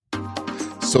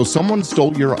So someone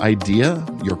stole your idea,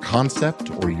 your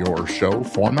concept, or your show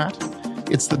format?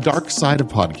 It's the dark side of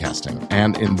podcasting.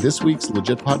 And in this week's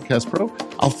Legit Podcast Pro,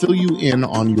 I'll fill you in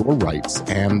on your rights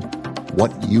and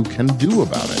what you can do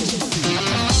about it.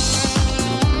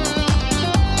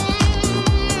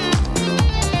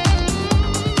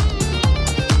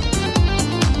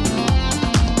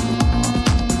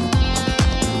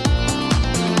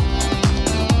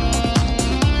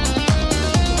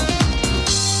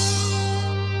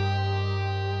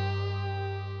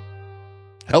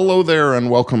 Hello there and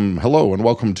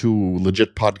welcome to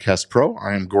Legit Podcast Pro.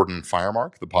 I am Gordon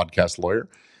Firemark, the podcast lawyer.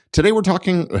 Today we're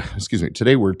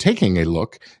taking a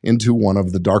look into one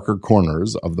of the darker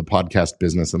corners of the podcast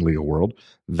business and legal world.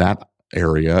 That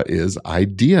area is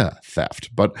idea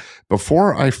theft. But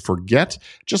before I forget,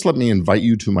 just let me invite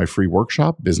you to my free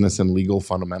workshop, Business and Legal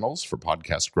Fundamentals for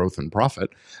Podcast Growth and Profit.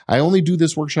 I only do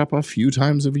this workshop a few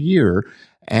times a year,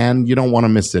 and you don't want to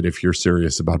miss it if you're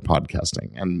serious about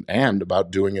podcasting and about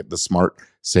doing it the smart,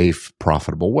 safe,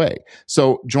 profitable way.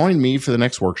 So join me for the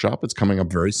next workshop. It's coming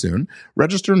up very soon.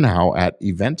 Register now at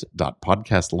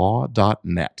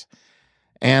event.podcastlaw.net.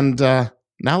 And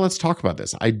now let's talk about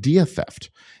this, idea theft.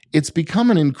 It's become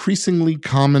an increasingly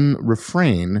common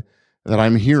refrain that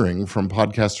I'm hearing from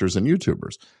podcasters and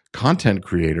YouTubers, content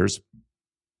creators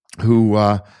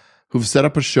who've set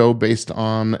up a show based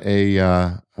on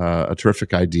a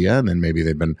terrific idea, and then maybe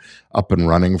they've been up and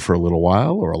running for a little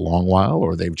while or a long while,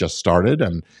 or they've just started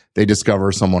and they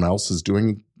discover someone else is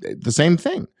doing the same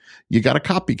thing. You got a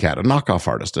copycat, a knockoff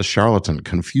artist, a charlatan,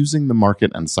 confusing the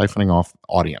market and siphoning off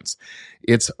audience.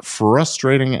 It's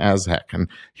frustrating as heck. And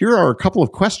here are a couple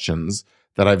of questions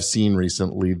that I've seen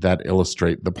recently that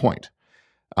illustrate the point.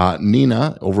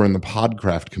 Nina over in the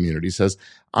Podcraft community says,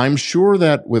 I'm sure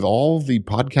that with all the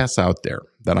podcasts out there,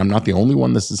 that I'm not the only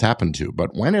one this has happened to,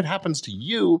 but when it happens to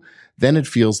you, then it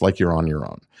feels like you're on your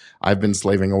own. I've been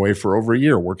slaving away for over a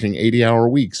year, working 80-hour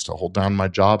weeks to hold down my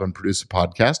job and produce a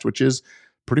podcast, which is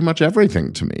pretty much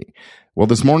everything to me. Well,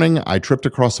 this morning I tripped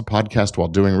across a podcast while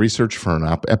doing research for an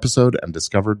episode and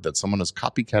discovered that someone has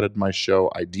copycatted my show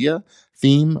idea,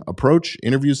 theme, approach,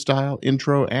 interview style,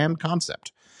 intro, and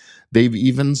concept. They've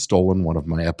even stolen one of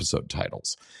my episode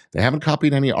titles. They haven't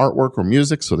copied any artwork or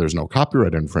music, so there's no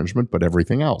copyright infringement, but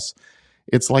everything else.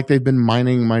 It's like they've been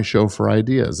mining my show for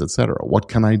ideas, etc. What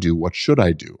can I do? What should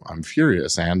I do? I'm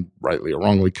furious and, rightly or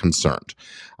wrongly, concerned.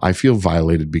 I feel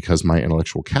violated because my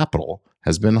intellectual capital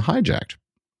has been hijacked.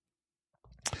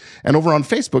 And over on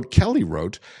Facebook, Kelly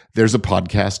wrote, there's a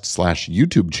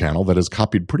podcast/YouTube channel that has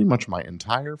copied pretty much my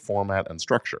entire format and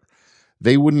structure.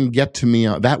 That wouldn't get to me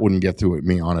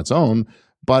on its own,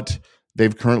 but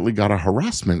they've currently got a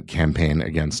harassment campaign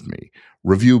against me.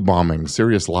 Review bombing,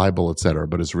 serious libel, etc.,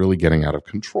 but it's really getting out of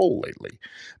control lately.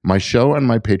 My show and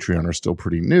my Patreon are still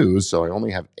pretty new, so I only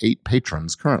have 8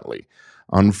 patrons currently.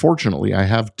 Unfortunately, I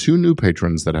have 2 new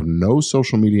patrons that have no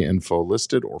social media info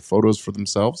listed or photos for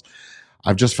themselves.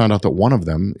 I've just found out that one of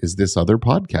them is this other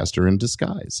podcaster in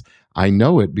disguise. I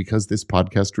know it because this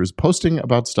podcaster is posting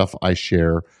about stuff I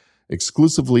share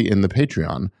exclusively in the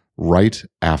Patreon right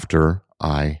after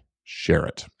I share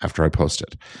it, after I post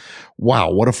it.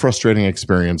 Wow, what a frustrating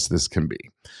experience this can be.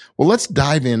 Well, let's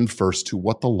dive in first to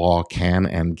what the law can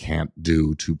and can't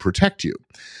do to protect you.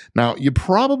 Now, you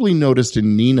probably noticed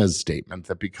in Nina's statement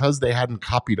that because they hadn't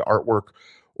copied artwork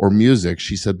or music,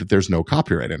 she said that there's no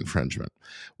copyright infringement.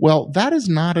 Well, that is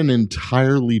not an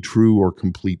entirely true or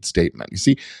complete statement. You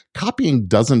see, copying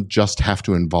doesn't just have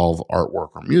to involve artwork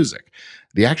or music.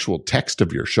 The actual text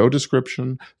of your show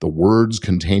description, the words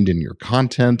contained in your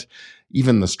content,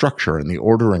 even the structure and the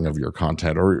ordering of your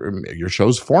content or your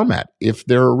show's format, if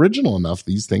they're original enough,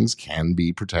 these things can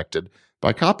be protected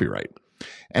by copyright.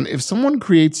 And if someone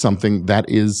creates something that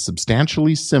is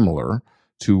substantially similar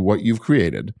to what you've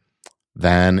created,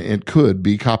 then it could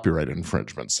be copyright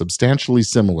infringement. Substantially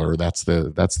similar, that's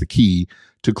the key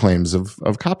to claims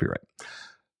of copyright.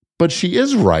 But she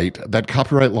is right that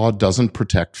copyright law doesn't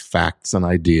protect facts and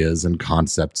ideas and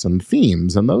concepts and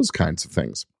themes and those kinds of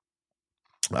things.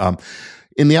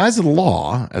 In the eyes of the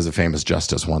law, as a famous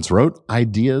justice once wrote,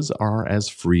 ideas are as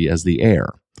free as the air.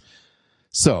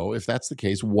 So if that's the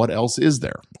case, what else is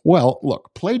there? Well,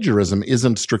 look, plagiarism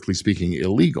isn't strictly speaking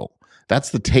illegal. That's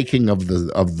the taking of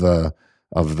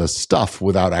the stuff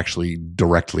without actually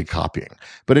directly copying.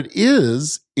 But it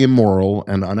is immoral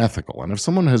and unethical. And if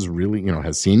someone has really,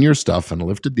 has seen your stuff and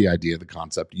lifted the idea, the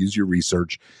concept, used your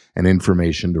research and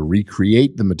information to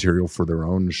recreate the material for their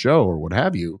own show or what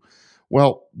have you,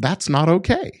 well, that's not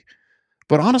okay.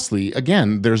 But honestly,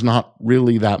 again, there's not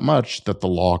really that much that the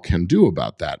law can do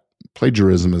about that.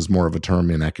 Plagiarism is more of a term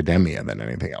in academia than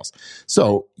anything else.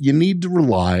 So you need to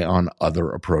rely on other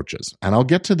approaches. And I'll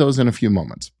get to those in a few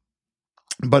moments.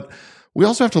 But we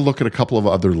also have to look at a couple of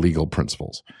other legal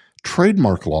principles: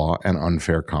 trademark law and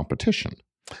unfair competition.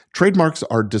 Trademarks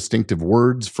are distinctive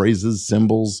words, phrases,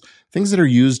 symbols, things that are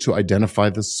used to identify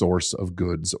the source of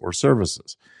goods or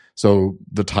services. So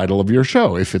the title of your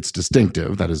show, if it's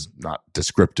distinctive, that is not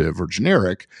descriptive or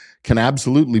generic, can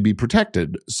absolutely be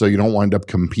protected so you don't wind up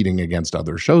competing against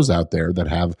other shows out there that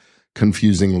have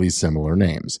confusingly similar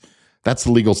names. That's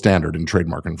the legal standard in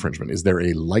trademark infringement. Is there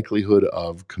a likelihood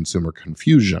of consumer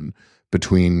confusion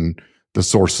between the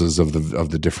sources of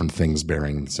the different things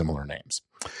bearing similar names?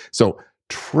 So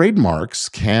trademarks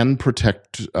can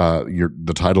protect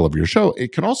the title of your show.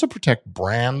 It can also protect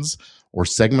brands or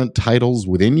segment titles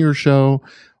within your show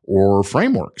or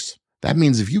frameworks. That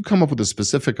means if you come up with a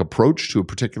specific approach to a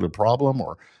particular problem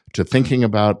or to thinking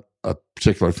about a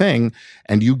particular thing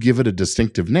and you give it a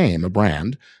distinctive name, a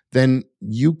brand, then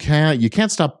you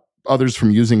can't stop others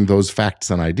from using those facts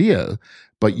and idea,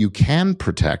 but you can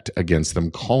protect against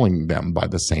them calling them by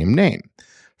the same name.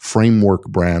 Framework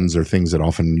brands are things that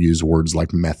often use words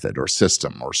like method or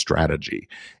system or strategy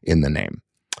in the name.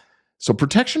 So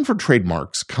protection for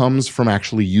trademarks comes from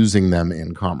actually using them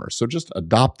in commerce. So just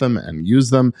adopt them and use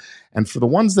them. And for the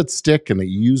ones that stick and that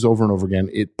you use over and over again,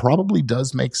 it probably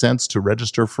does make sense to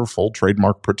register for full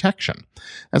trademark protection.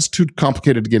 That's too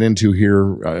complicated to get into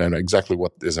here and exactly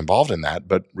what is involved in that,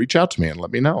 but reach out to me and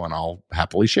let me know and I'll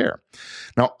happily share.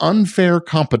 Now, unfair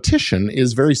competition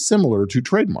is very similar to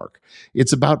trademark.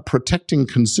 It's about protecting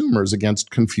consumers against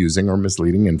confusing or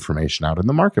misleading information out in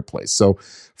the marketplace. So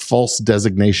false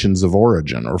designations of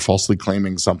origin or falsely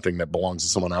claiming something that belongs to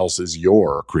someone else is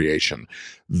your creation.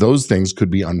 Those things could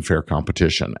be unfair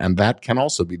competition, and that can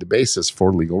also be the basis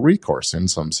for legal recourse in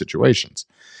some situations.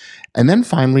 And then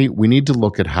finally, we need to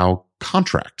look at how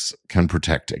contracts can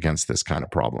protect against this kind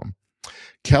of problem.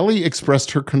 Kelly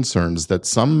expressed her concerns that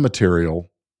some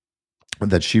material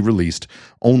that she released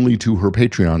only to her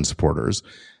Patreon supporters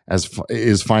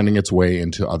is finding its way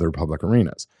into other public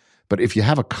arenas. But if you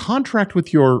have a contract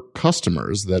with your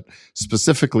customers that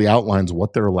specifically outlines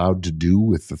what they're allowed to do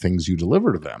with the things you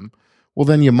deliver to them, well,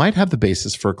 then you might have the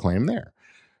basis for a claim there.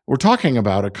 We're talking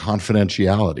about a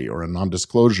confidentiality or a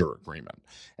non-disclosure agreement,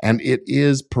 and it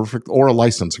is perfect, or a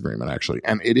license agreement, actually,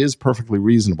 and it is perfectly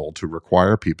reasonable to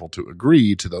require people to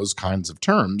agree to those kinds of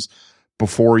terms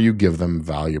before you give them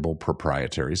valuable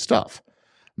proprietary stuff.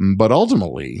 But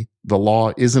ultimately, the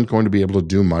law isn't going to be able to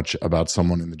do much about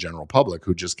someone in the general public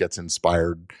who just gets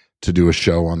inspired to do a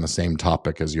show on the same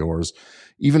topic as yours,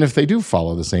 even if they do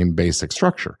follow the same basic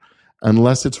structure,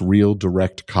 unless it's real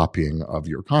direct copying of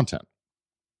your content.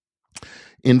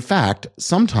 In fact,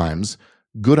 sometimes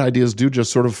good ideas do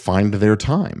just sort of find their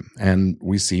time, and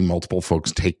we see multiple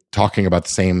folks talking about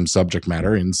the same subject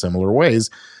matter in similar ways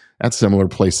at similar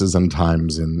places and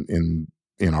times in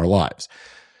our lives.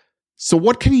 So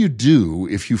what can you do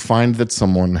if you find that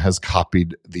someone has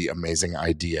copied the amazing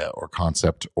idea or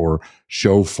concept or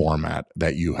show format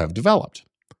that you have developed?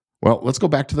 Well, let's go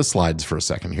back to the slides for a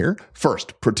second here.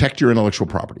 First, protect your intellectual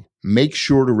property. Make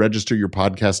sure to register your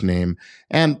podcast name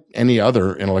and any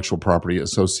other intellectual property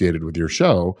associated with your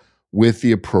show with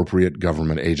the appropriate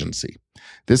government agency.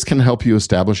 This can help you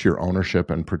establish your ownership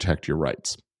and protect your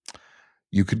rights.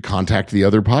 You could contact the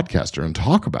other podcaster and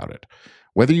talk about it.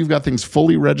 Whether you've got things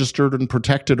fully registered and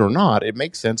protected or not, it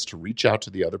makes sense to reach out to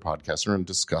the other podcaster and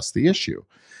discuss the issue.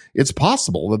 It's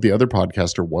possible that the other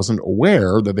podcaster wasn't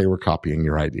aware that they were copying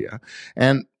your idea,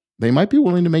 and they might be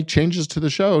willing to make changes to the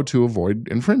show to avoid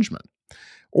infringement.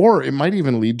 Or it might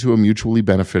even lead to a mutually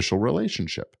beneficial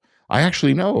relationship. I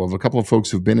actually know of a couple of folks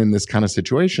who've been in this kind of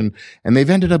situation, and they've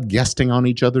ended up guesting on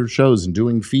each other's shows and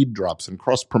doing feed drops and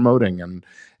cross-promoting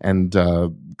and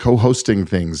co-hosting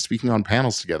things, speaking on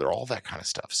panels together, all that kind of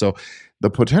stuff. So the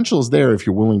potential is there if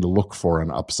you're willing to look for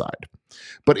an upside.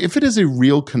 But if it is a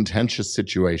real contentious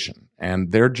situation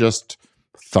and they're just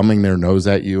thumbing their nose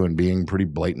at you and being pretty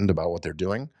blatant about what they're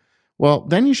doing, well,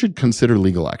 then you should consider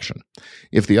legal action.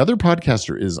 If the other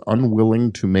podcaster is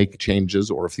unwilling to make changes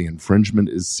or if the infringement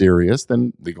is serious,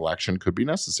 then legal action could be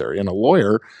necessary. And a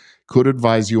lawyer could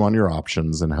advise you on your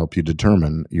options and help you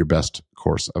determine your best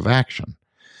course of action.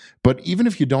 But even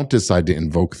if you don't decide to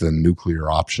invoke the nuclear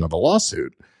option of a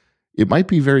lawsuit, it might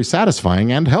be very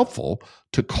satisfying and helpful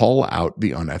to call out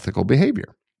the unethical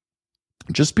behavior.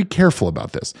 Just be careful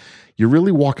about this. You're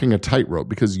really walking a tightrope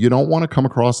because you don't want to come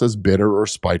across as bitter or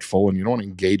spiteful, and you don't want to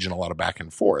engage in a lot of back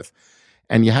and forth.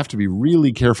 And you have to be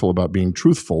really careful about being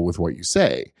truthful with what you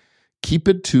say. Keep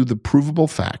it to the provable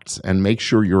facts and make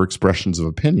sure your expressions of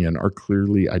opinion are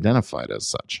clearly identified as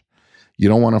such. You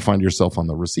don't want to find yourself on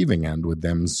the receiving end with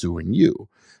them suing you.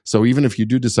 So even if you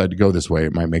do decide to go this way,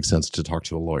 it might make sense to talk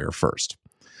to a lawyer first.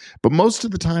 But most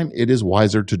of the time, it is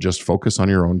wiser to just focus on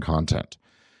your own content.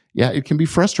 Yeah, it can be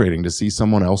frustrating to see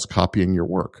someone else copying your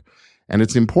work. And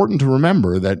it's important to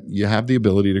remember that you have the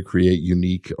ability to create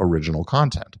unique, original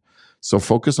content. So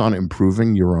focus on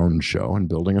improving your own show and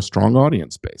building a strong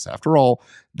audience base. After all,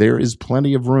 there is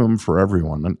plenty of room for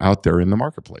everyone out there in the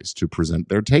marketplace to present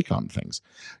their take on things.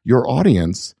 Your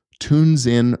audience tunes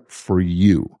in for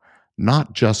you,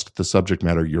 not just the subject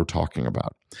matter you're talking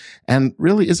about. And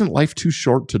really, isn't life too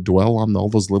short to dwell on all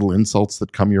those little insults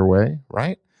that come your way,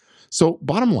 right? So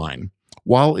bottom line,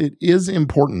 while it is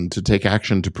important to take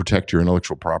action to protect your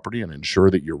intellectual property and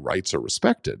ensure that your rights are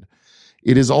respected,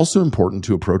 it is also important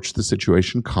to approach the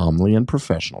situation calmly and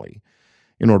professionally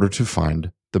in order to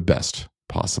find the best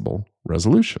possible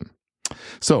resolution.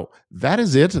 So that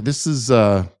is it. This is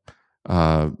a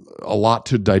lot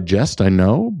to digest, I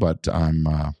know, but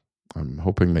I'm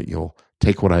hoping that you'll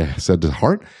take what I said to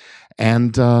heart.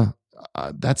 And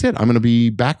that's it. I'm going to be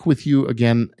back with you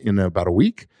again in about a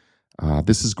week.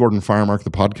 This is Gordon Firemark, the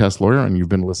podcast lawyer, and you've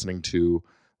been listening to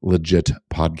Legit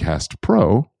Podcast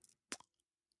Pro.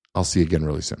 I'll see you again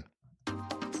really soon.